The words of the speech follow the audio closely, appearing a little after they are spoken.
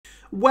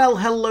Well,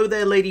 hello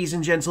there, ladies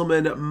and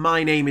gentlemen.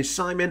 My name is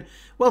Simon.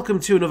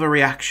 Welcome to another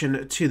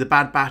reaction to The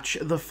Bad Batch,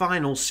 the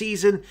final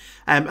season.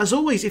 As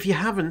always, if you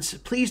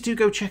haven't, please do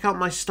go check out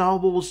my Star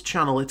Wars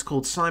channel. It's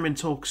called Simon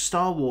Talks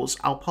Star Wars.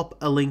 I'll pop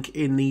a link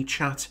in the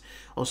chat,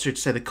 or so to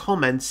say the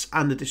comments,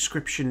 and the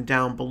description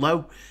down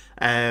below.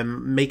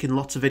 Making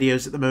lots of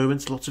videos at the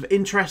moment, lots of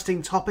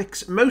interesting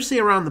topics, mostly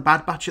around The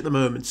Bad Batch at the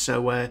moment,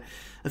 so a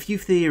few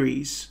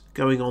theories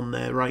going on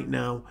there right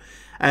now.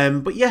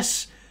 But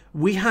yes,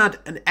 we had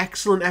an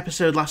excellent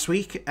episode last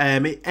week.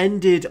 It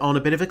ended on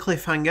a bit of a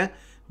cliffhanger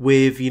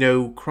with, you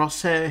know,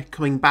 Crosshair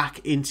coming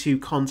back into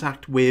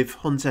contact with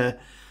Hunter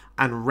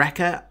and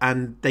Wrecker,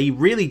 and they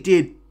really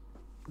did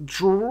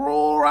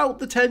draw out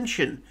the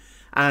tension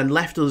and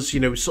left us, you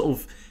know, sort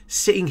of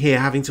sitting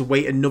here having to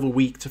wait another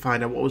week to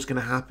find out what was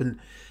going to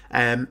happen.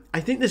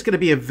 I think there's going to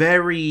be a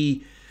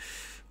very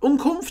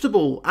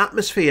uncomfortable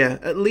atmosphere,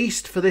 at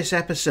least for this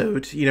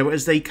episode, you know,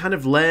 as they kind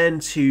of learn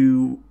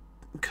to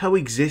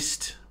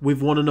coexist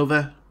with one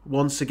another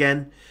once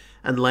again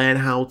and learn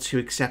how to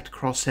accept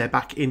Crosshair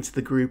back into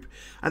the group.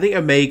 I think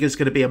Omega's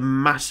going to be a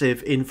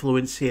massive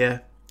influence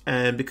here,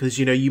 because,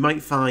 you know, you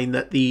might find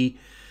that the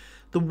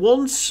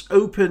once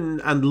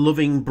open and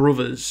loving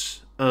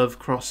brothers of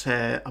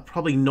Crosshair are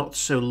probably not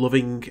so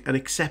loving and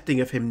accepting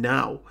of him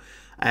now,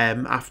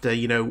 after,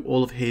 you know,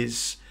 all of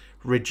his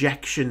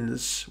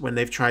rejections when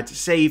they've tried to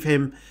save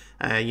him,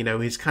 you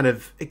know, his kind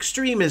of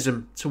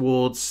extremism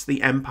towards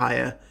the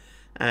Empire,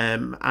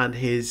 and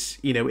his,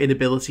 you know,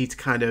 inability to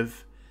kind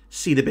of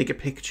see the bigger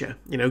picture.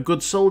 You know,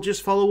 good soldiers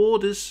follow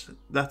orders.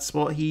 That's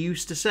what he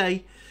used to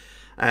say.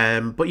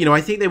 But, you know, I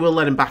think they will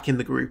let him back in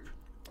the group.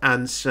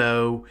 And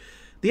so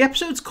the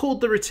episode's called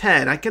The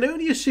Return. I can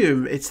only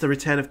assume it's the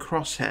return of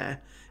Crosshair.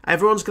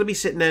 Everyone's going to be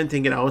sitting there and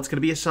thinking, oh, it's going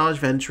to be Asajj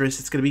Ventress,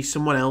 it's going to be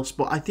someone else.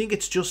 But I think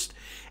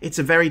it's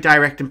a very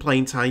direct and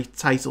plain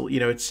title. You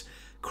know, it's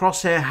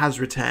Crosshair has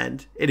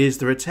returned. It is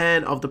the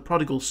return of the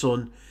prodigal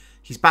son.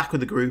 He's back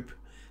with the group.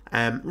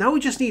 Now we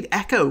just need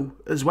Echo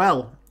as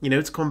well, you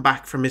know, to come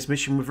back from his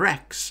mission with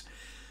Rex.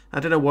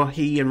 I don't know what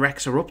he and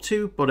Rex are up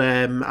to, but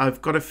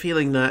I've got a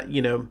feeling that,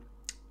 you know,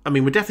 I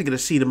mean, we're definitely going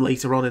to see them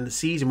later on in the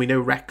season. We know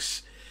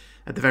Rex,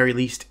 at the very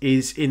least,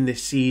 is in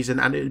this season,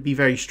 and it would be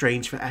very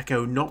strange for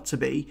Echo not to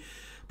be.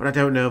 But I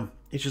don't know.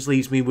 It just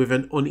leaves me with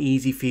an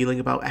uneasy feeling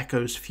about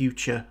Echo's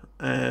future,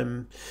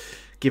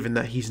 given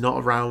that he's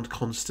not around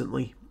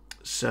constantly.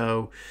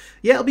 So,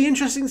 yeah, it'll be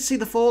interesting to see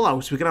the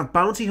fallout. We're going to have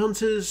bounty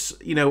hunters,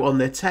 you know, on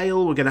their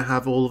tail. We're going to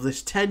have all of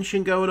this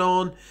tension going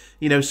on.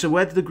 You know, so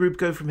where did the group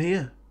go from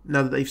here,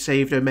 now that they've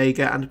saved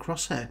Omega and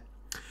Crosshair?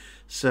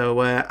 So,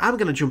 I'm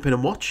going to jump in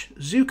and watch.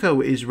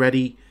 Zuko is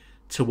ready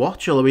to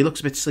watch, although he looks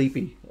a bit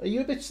sleepy. Are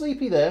you a bit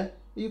sleepy there?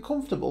 Are you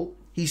comfortable?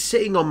 He's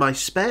sitting on my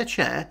spare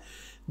chair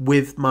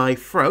with my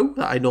fro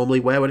that I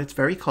normally wear when it's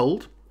very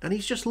cold, and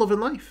he's just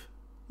loving life.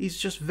 He's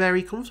just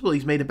very comfortable.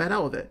 He's made a bed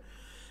out of it.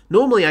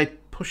 Normally, I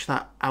push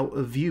that out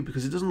of view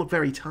because it doesn't look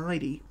very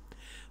tidy,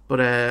 but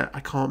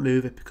I can't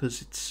move it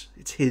because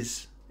it's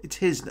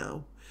his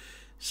now.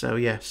 So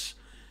yes,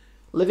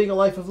 living a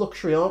life of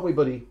luxury, aren't we,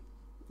 buddy?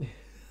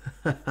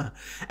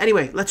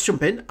 Anyway, let's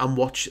jump in and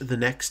watch the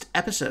next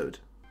episode.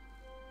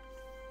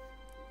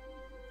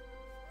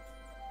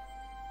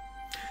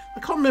 I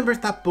can't remember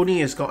if that bunny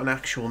has got an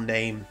actual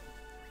name,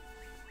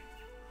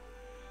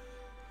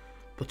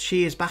 but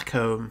she is back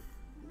home.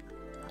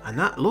 And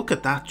that, look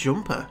at that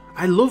jumper.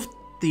 I love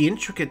the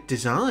intricate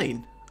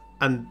design.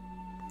 And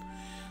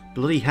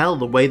bloody hell,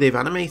 the way they've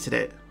animated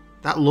it.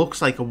 That looks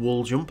like a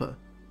wool jumper.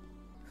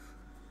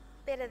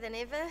 Better than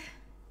ever.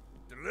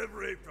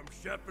 Delivery from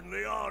Shep and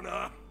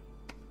Liana.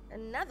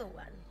 Another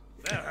one.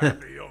 They're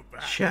happy you're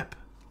back. Shep.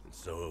 And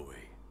so are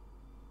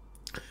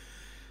we.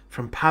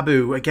 From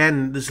Pabu.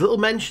 Again, there's little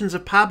mentions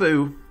of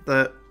Pabu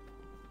that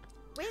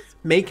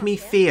make me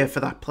fear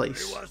for that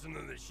place. He wasn't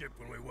in the ship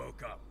when we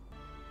woke up.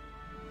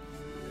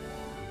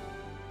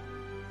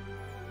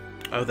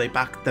 Oh, they're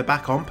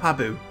back on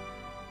Pabu.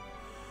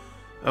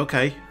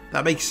 Okay,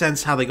 that makes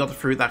sense how they got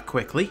through that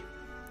quickly.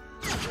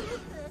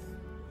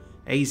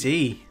 AZ.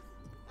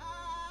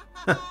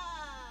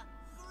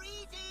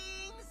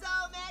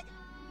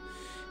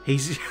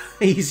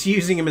 He's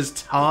using him as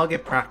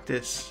target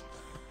practice.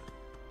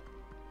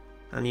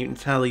 And you can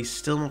tell he's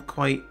still not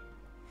quite...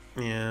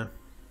 Yeah.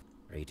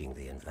 Reading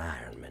the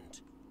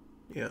environment.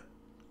 Yeah.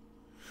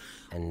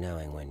 And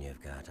knowing when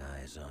you've got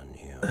eyes on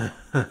you.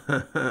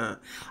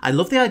 I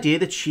love the idea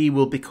that she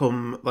will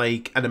become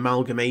like an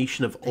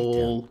amalgamation of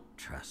all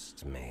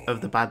trust me. of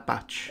the Bad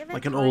Batch,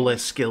 like in all their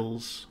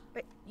skills.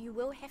 But you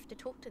will have to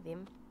talk to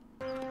them.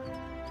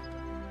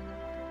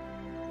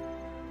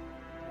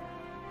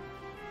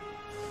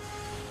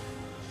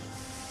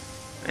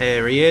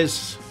 There he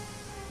is.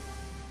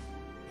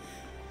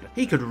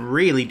 He could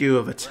really do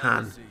with a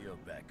tan.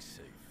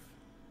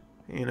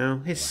 You know,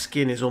 his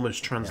skin is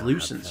almost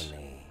translucent.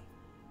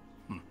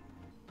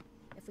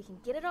 If we can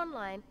get it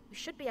online, we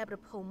should be able to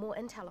pull more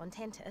intel on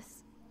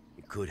Tantus.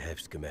 You could have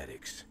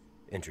schematics,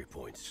 entry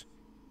points.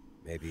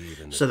 Maybe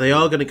even So they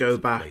are going to go the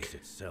back place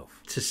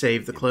itself. to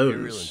save the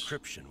Imperial clones.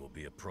 encryption will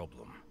be a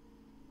problem.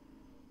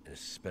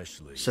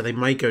 Especially... So they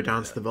might go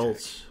down to the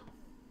vaults.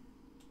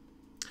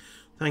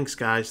 Thanks,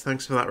 guys.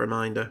 Thanks for that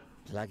reminder.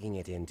 Plugging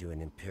it into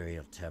an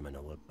Imperial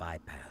terminal will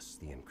bypass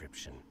the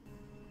encryption.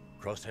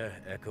 Crosshair,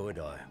 Echo, and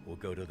I will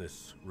go to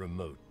this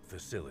remote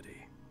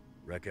facility.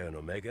 Rekka and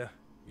Omega,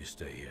 you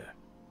stay here.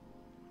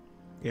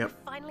 Yep.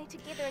 Finally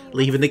together and you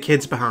Leaving the want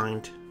kids to-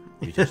 behind.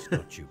 We just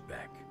got you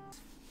back.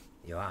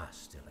 You are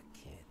still a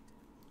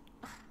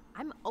kid.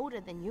 I'm older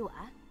than you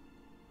are,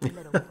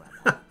 little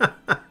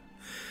brother.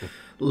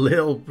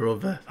 Little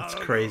brother. That's I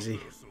don't crazy.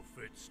 know if this'll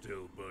fit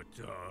still, but,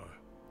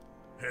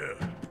 here.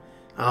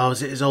 Oh,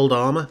 is it his old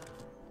armor?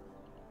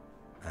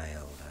 My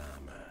old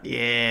armor.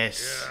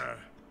 Yes.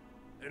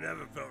 Yeah. It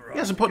never felt right. He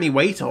hasn't put any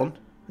weight on,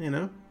 you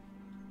know.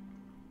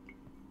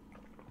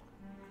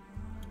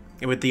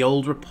 And with the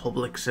old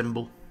Republic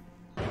symbol.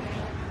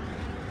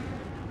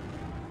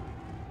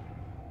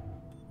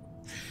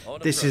 On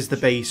This is the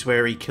approach. base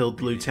where he killed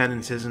the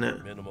lieutenant, isn't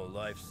it? Minimal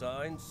life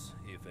signs,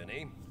 if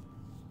any.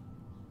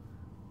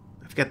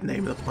 I forget the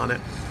name of the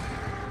planet.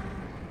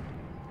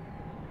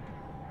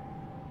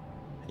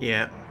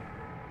 Yeah.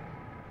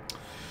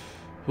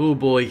 Oh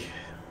boy.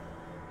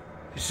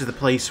 This is the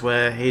place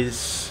where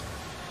his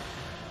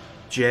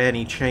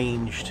journey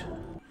changed.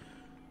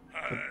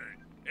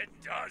 It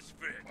does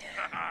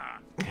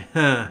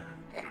fit.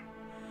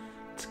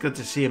 It's good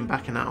to see him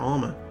back in that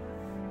armor.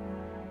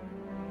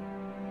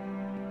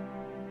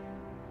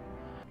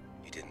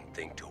 You didn't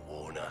think to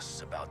warn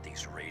us about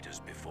these raiders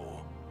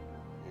before?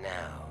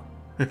 Now,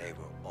 they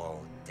were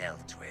all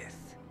dealt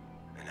with.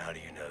 And how do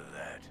you know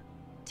that?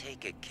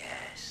 Take a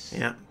guess.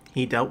 Yeah,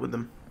 he dealt with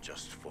them.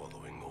 Just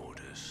following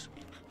orders.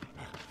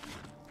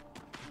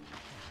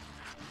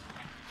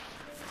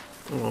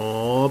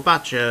 Oh,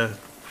 Batcher.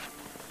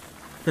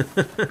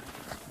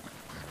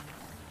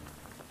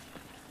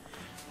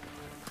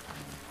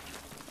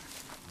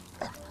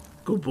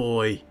 Good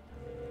boy.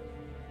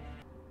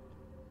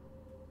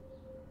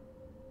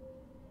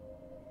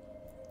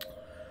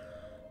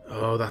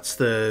 Oh, that's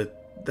the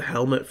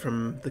helmet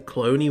from the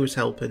clone he was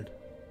helping.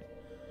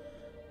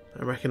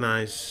 I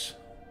recognise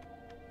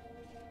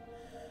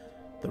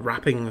the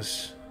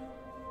wrappings.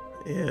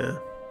 Yeah.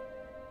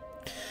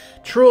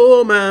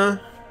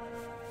 Trauma.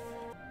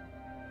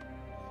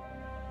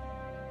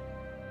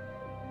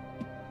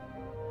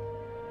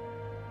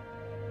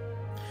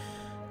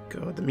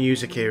 God, the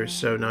music here is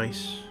so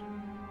nice.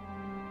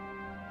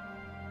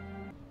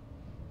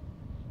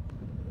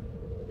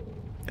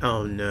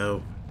 Oh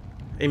no.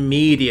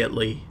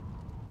 Immediately,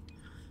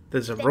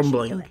 there's a That should do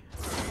rumbling. it.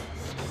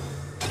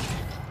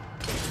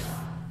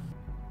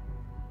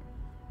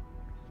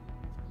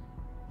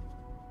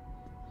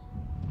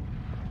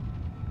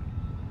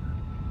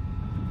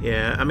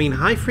 Yeah, I mean,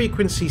 high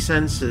frequency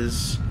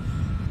sensors,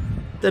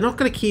 they're not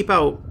going to keep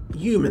out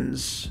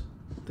humans.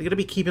 They're going to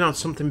be keeping out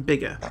something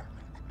bigger.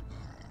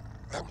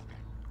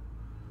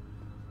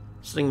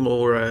 Something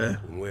more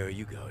And where are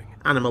you going?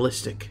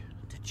 animalistic.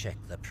 To check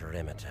the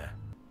perimeter.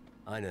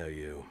 I know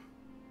you.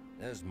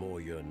 There's more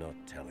you're not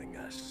telling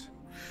us.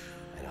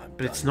 And I'm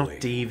But it's done not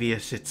waiting.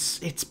 devious,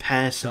 it's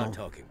personal.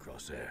 Start talking,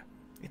 Crosshair.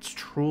 It's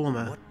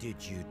trauma. What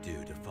did you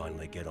do to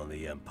finally get on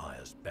the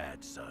Empire's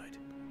bad side?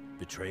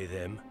 Betray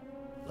them?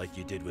 Like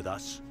you did with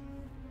us?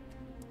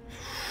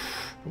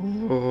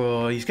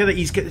 Oh, it's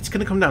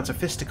gonna come down to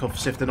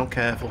fisticuffs if they're not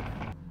careful.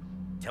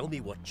 Tell me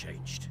what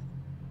changed.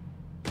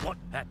 What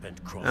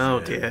happened, Crosshair? Oh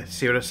dear,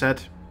 see what I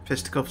said?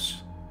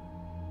 Fisticuffs.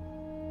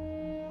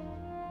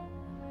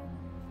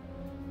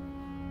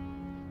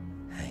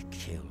 I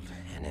killed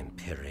an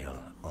Imperial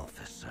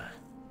officer.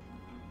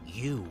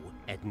 You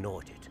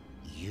ignored it.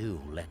 You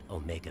let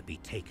Omega be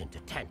taken to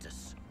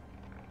Tantus.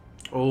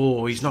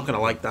 Oh, he's not gonna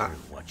like that.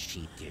 What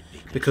she did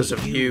Because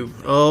of you.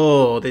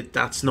 Oh,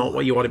 that's not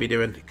what you want to be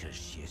doing. Because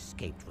she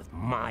escaped with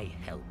my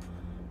help,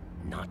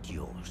 not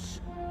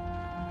yours.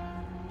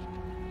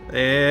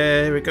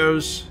 There it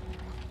goes.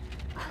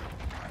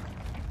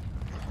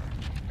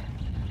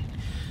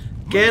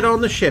 Get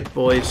on the ship,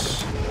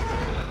 boys.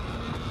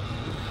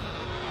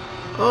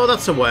 Oh,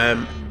 that's a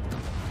worm.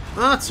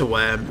 That's a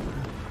worm.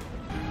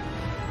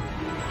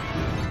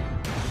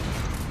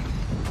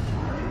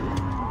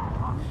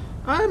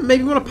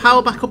 Maybe we want to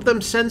power back up them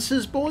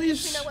sensors, We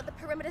boys. know what the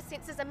perimeter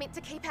sensors are meant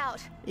to keep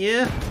out.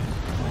 Yeah.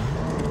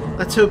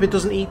 Let's hope it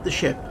doesn't eat the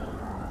ship.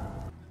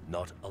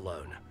 Not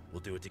alone. We'll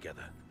do it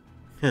together.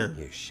 Huh.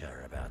 You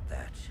sure about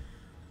that?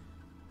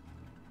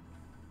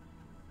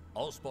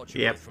 I'll spot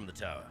you Yep. both from the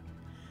tower.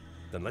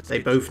 Then let's They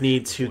get both to it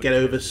need to before get you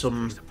over tear this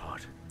some place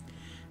apart.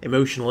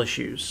 emotional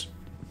issues.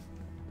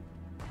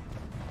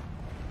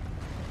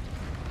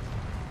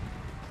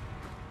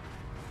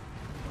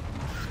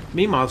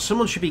 Meanwhile,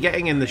 someone should be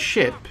getting in the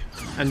ship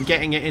and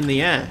getting it in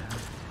the air.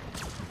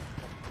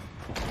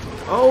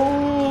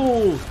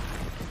 Oh!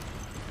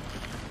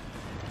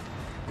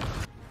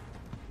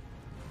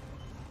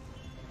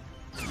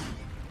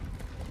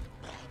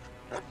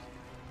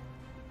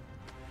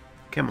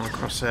 Come on,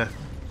 Crosshair.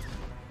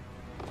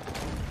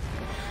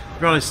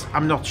 be honest,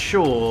 I'm not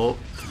sure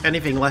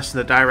anything less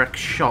than a direct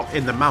shot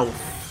in the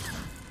mouth.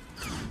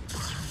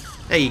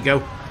 There you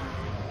go.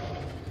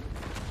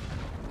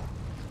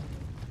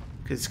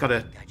 Because it's got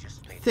a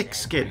thick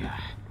skin.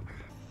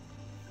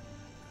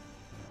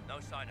 No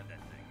sign of that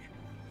thing.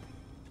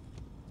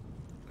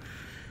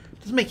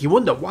 It does make you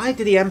wonder, why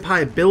did the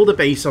Empire build a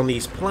base on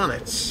these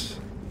planets?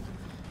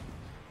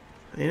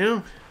 You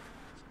know?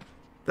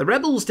 The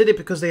rebels did it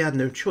because they had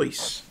no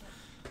choice.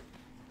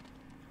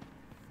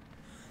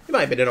 It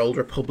might have been an old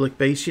Republic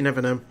base, you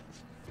never know.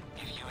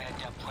 If you end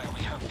up where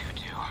we hope you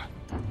do.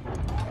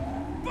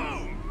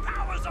 Boom!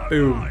 Powers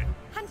Boom. online!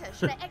 Hunter,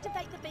 should I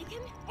activate the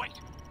beacon? Wait!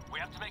 We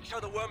have to make sure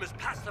the worm is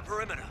past the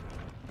perimeter.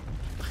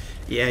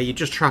 Yeah, you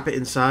just trap it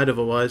inside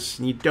otherwise,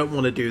 and you don't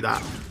want to do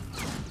that.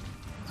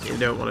 You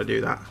don't want to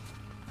do that.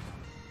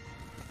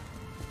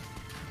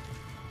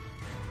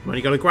 Well,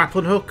 you got a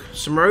grappling hook,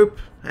 some rope,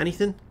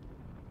 anything?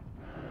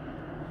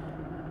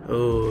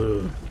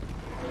 Oh.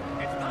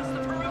 It's past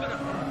the perimeter.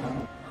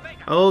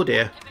 Oh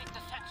dear. Activate the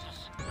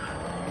sensors.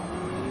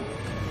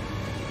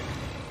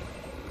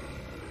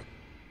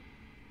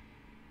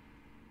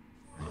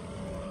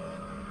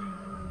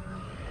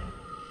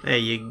 There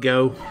you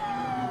go.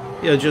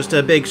 You're just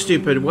a big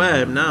stupid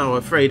worm now,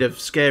 afraid of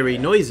scary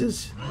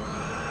noises.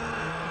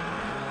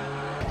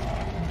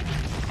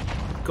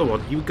 Go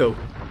on, you go.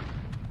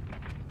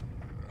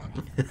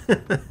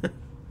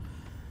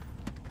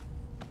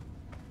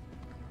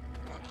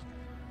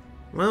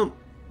 Well,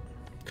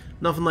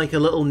 nothing like a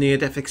little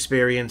near-death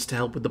experience to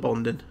help with the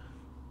bonding.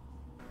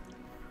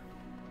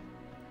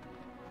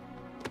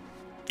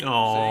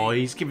 Oh,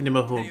 he's giving him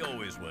a They hug.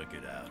 always work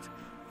it out.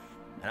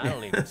 And I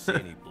don't even see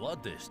any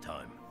blood this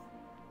time.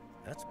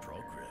 That's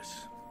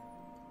progress.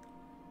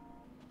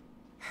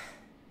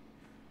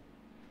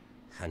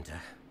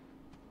 Hunter,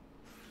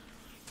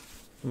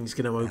 He's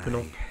going to open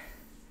up.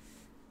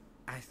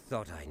 I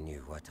thought I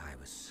knew what I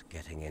was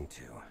getting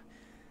into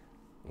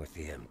with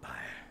the Empire.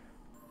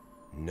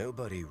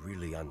 Nobody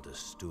really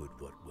understood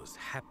what was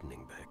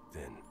happening back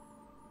then.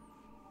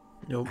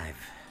 Nope.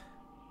 I've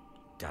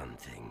done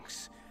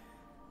things.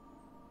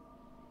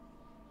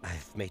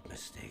 I've made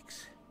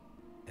mistakes.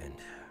 And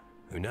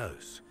who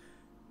knows?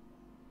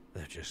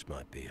 There just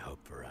might be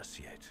hope for us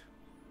yet.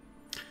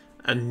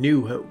 A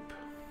new hope.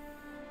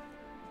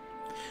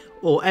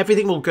 Or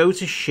everything will go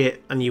to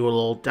shit and you will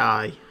all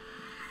die.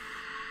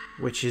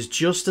 Which is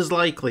just as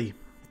likely,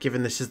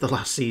 given this is the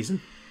last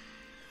season.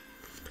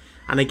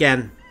 And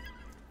again,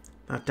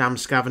 that damn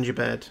scavenger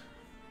bird.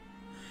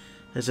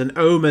 There's an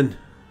omen.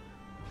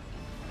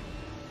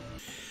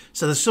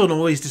 So the sun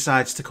always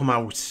decides to come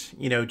out,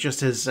 you know,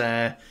 just as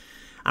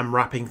I'm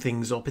wrapping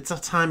things up. It's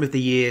that time of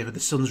the year where the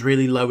sun's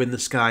really low in the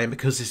sky, and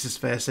because this is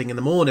first thing in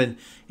the morning,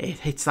 it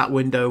hits that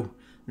window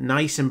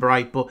nice and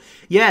bright. But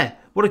yeah,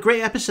 what a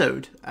great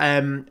episode.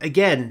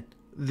 Again,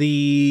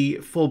 the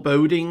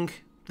foreboding,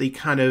 the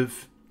kind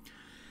of...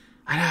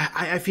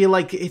 I feel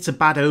like it's a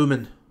bad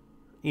omen.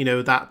 You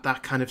know,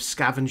 that kind of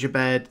scavenger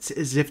bird,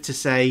 as if to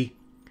say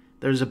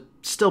there's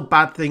still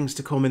bad things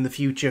to come in the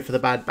future for the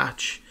Bad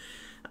Batch.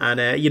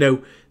 And, you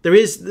know,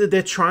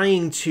 they're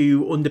trying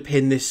to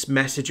underpin this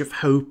message of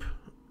hope.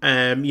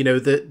 You know,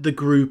 the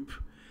group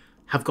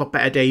have got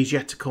better days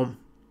yet to come.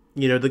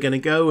 You know, they're going to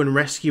go and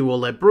rescue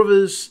all their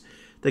brothers.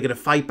 They're going to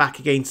fight back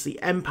against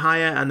the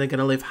Empire, and they're going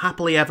to live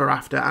happily ever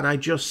after. And I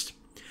just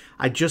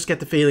get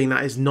the feeling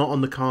that is not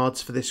on the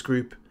cards for this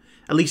group.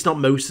 At least not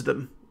most of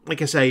them.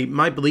 Like I say,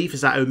 my belief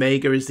is that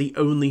Omega is the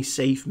only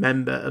safe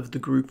member of the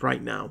group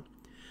right now.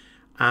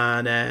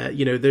 And,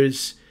 you know,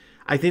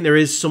 I think there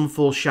is some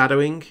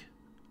foreshadowing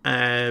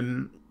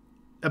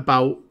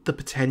about the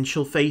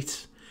potential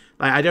fate.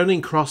 Like, I don't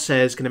think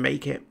Crosshair's going to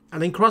make it. I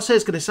think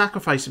Crosshair's going to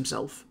sacrifice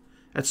himself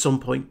at some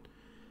point.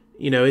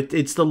 You know,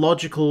 it's the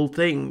logical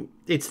thing.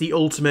 It's the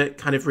ultimate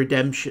kind of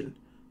redemption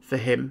for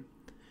him.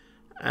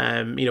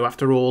 You know,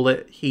 after all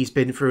that he's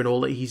been through and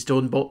all that he's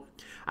done. But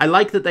I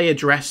like that they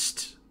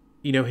addressed,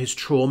 you know, his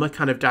trauma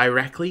kind of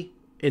directly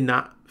in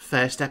that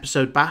first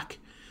episode back.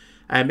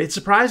 It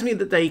surprised me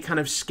that they kind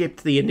of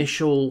skipped the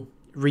initial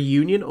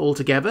reunion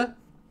altogether.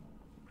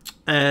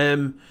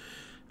 You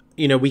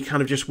know, we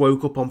kind of just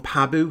woke up on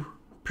Pabu,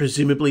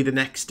 presumably the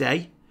next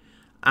day.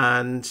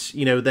 And,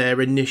 you know,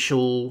 their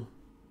initial,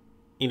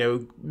 you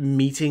know,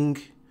 meeting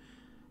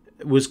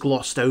was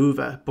glossed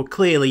over. But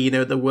clearly, you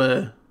know, there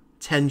were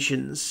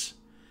tensions.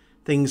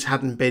 Things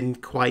hadn't been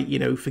quite, you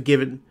know,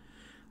 forgiven.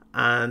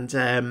 And,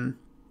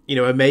 you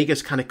know,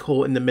 Omega's kind of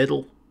caught in the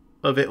middle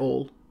of it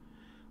all.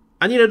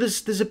 And, you know,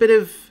 there's a bit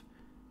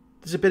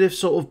of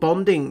sort of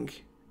bonding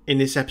in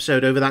this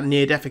episode over that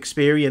near-death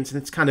experience,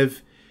 and it's kind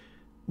of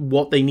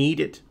what they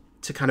needed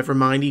to kind of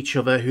remind each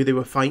other who they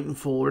were fighting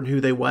for and who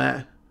they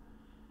were.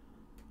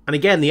 And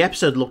again, the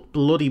episode looked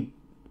bloody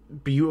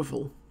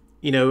beautiful.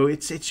 You know,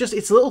 it's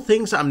little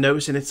things that I'm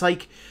noticing. It's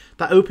like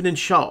that opening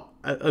shot,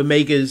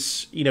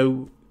 Omega's, you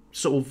know,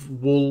 sort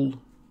of wool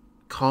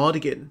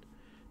cardigan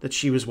that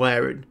she was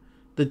wearing.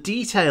 The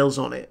details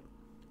on it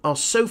are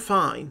so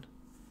fine.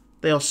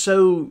 They are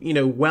so, you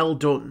know, well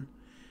done.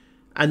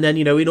 And then,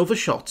 in other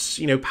shots,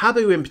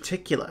 Pabu in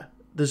particular,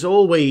 there's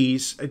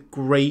always a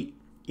great,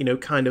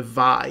 kind of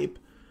vibe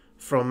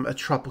from a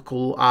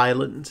tropical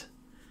island.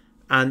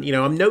 And,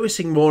 I'm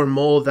noticing more and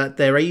more that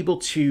they're able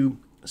to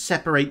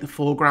separate the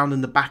foreground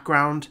and the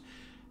background,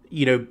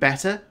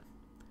 better.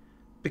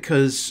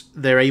 Because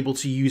they're able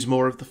to use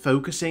more of the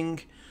focusing.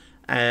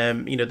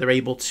 They're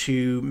able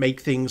to make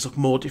things look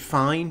more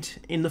defined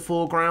in the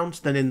foreground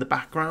than in the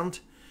background.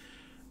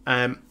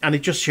 And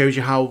it just shows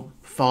you how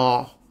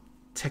far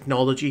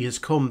technology has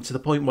come, to the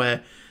point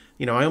where,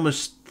 I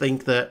almost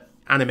think that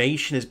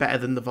animation is better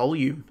than the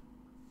volume.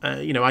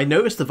 I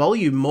notice the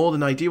volume more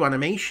than I do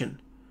animation,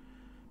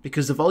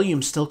 because the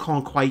volume still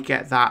can't quite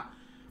get that,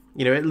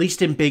 at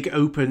least in big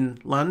open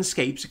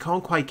landscapes, it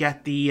can't quite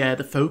get the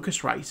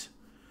focus right.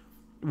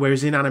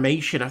 Whereas in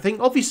animation, I think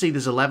obviously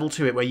there's a level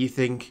to it where you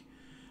think,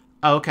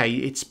 oh, okay,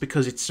 it's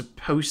because it's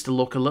supposed to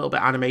look a little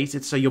bit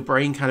animated, so your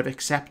brain kind of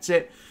accepts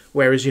it.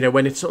 Whereas,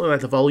 when it's something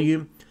like the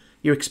volume,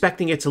 you're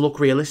expecting it to look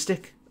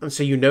realistic, and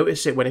so you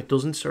notice it when it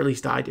doesn't, or at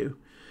least I do,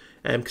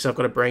 because I've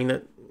got a brain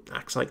that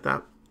acts like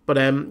that. But,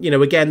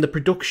 again, the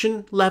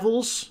production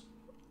levels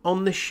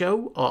on this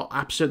show are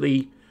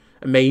absolutely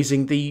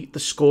amazing. The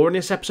score in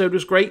this episode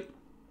was great.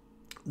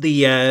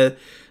 The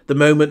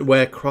moment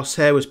where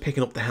Crosshair was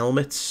picking up the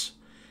helmets,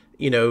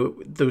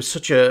 there was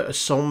such a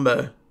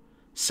somber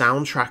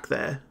soundtrack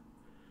there.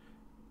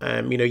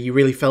 You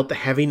really felt the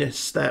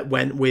heaviness that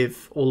went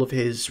with all of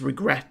his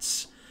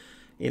regrets,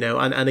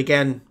 and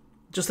again,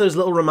 just those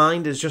little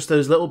reminders, just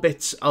those little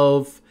bits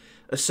of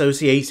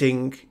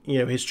associating,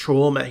 his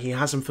trauma he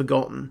hasn't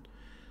forgotten.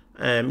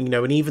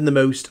 And even the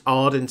most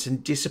ardent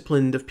and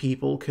disciplined of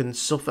people can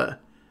suffer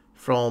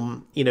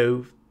from,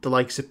 the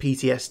likes of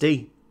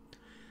PTSD.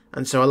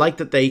 And so I like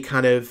that they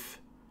kind of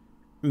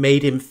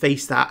made him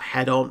face that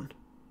head on.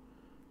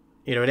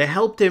 And it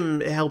helped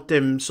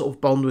him sort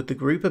of bond with the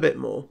group a bit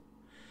more.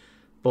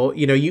 But,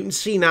 you can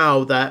see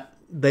now that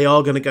they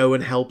are going to go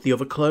and help the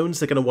other clones.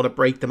 They're going to want to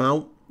break them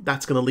out.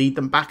 That's going to lead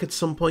them back at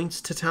some point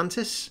to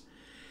Tantus.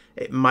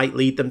 It might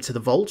lead them to the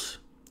vault.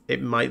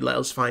 It might let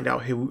us find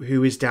out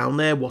who is down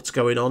there, what's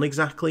going on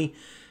exactly.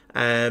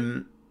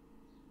 So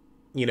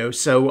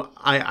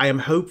I am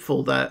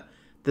hopeful that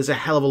there's a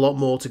hell of a lot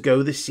more to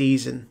go this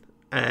season,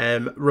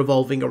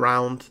 revolving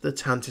around the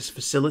Tantus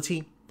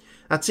facility.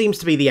 That seems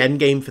to be the end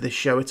game for this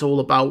show. It's all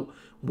about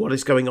what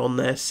is going on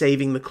there,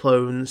 saving the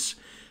clones,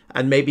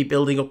 and maybe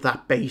building up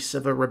that base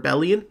of a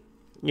rebellion.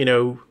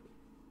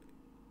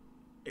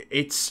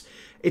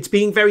 It's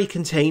being very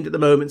contained at the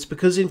moment,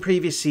 because in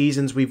previous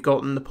seasons we've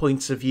gotten the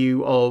points of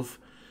view of,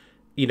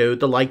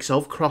 the likes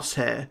of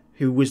Crosshair,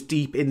 who was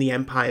deep in the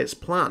Empire's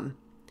plan.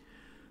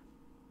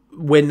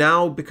 We're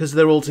now, because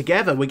they're all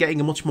together, we're getting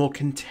a much more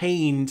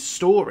contained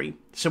story.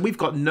 So we've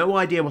got no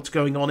idea what's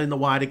going on in the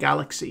wider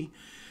galaxy.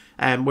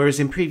 Whereas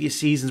in previous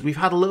seasons, we've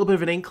had a little bit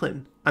of an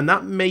inkling. And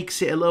that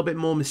makes it a little bit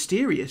more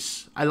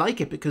mysterious. I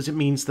like it, because it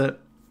means that,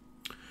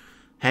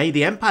 hey,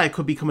 the Empire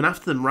could be coming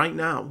after them right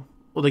now.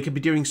 Or they could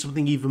be doing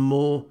something even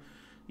more,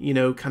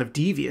 kind of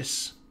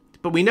devious.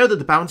 But we know that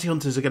the bounty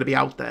hunters are going to be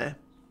out there.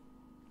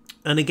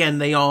 And again,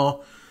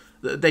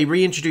 they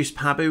reintroduced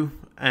Pabu,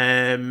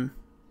 in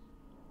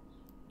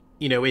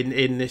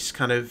this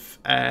kind of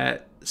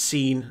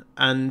scene.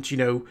 And,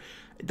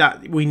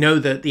 that we know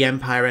that the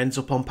Empire ends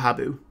up on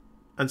Pabu.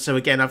 And so,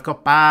 again, I've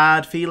got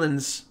bad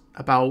feelings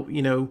about,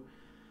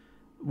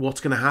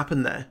 what's going to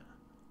happen there.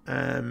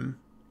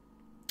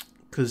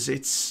 Because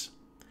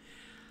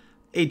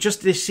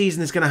this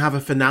season is going to have a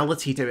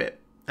finality to it.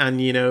 And,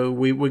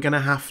 we're going to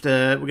have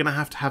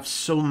to have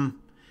some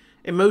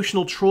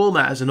emotional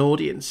trauma as an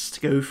audience to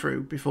go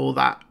through before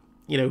that,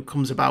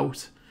 comes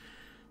about.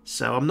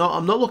 So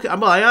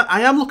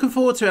I am looking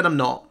forward to it, and I'm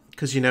not.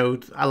 Because,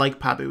 I like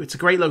Pabu. It's a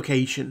great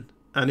location.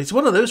 And it's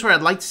one of those where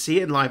I'd like to see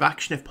it in live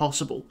action if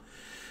possible.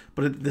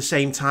 But at the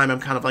same time,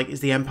 I'm kind of like, is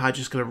the Empire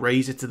just going to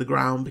raze it to the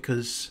ground?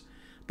 Because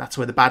that's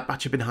where the Bad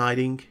Batch have been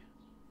hiding.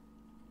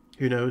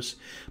 Who knows?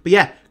 But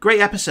yeah,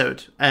 great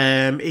episode.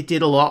 It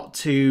did a lot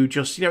to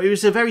just, it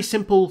was a very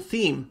simple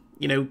theme.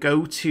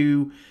 Go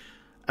to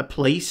a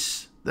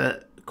place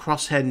that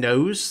Crosshair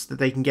knows that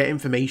they can get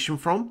information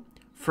from.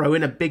 Throw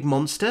in a big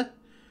monster.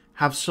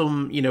 Have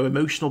some,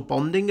 emotional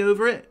bonding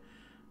over it.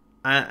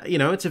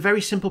 It's a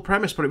very simple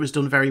premise, but it was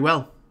done very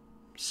well.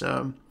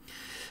 So,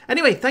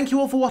 anyway, thank you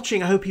all for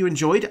watching. I hope you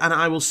enjoyed, and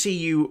I will see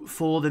you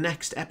for the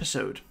next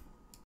episode.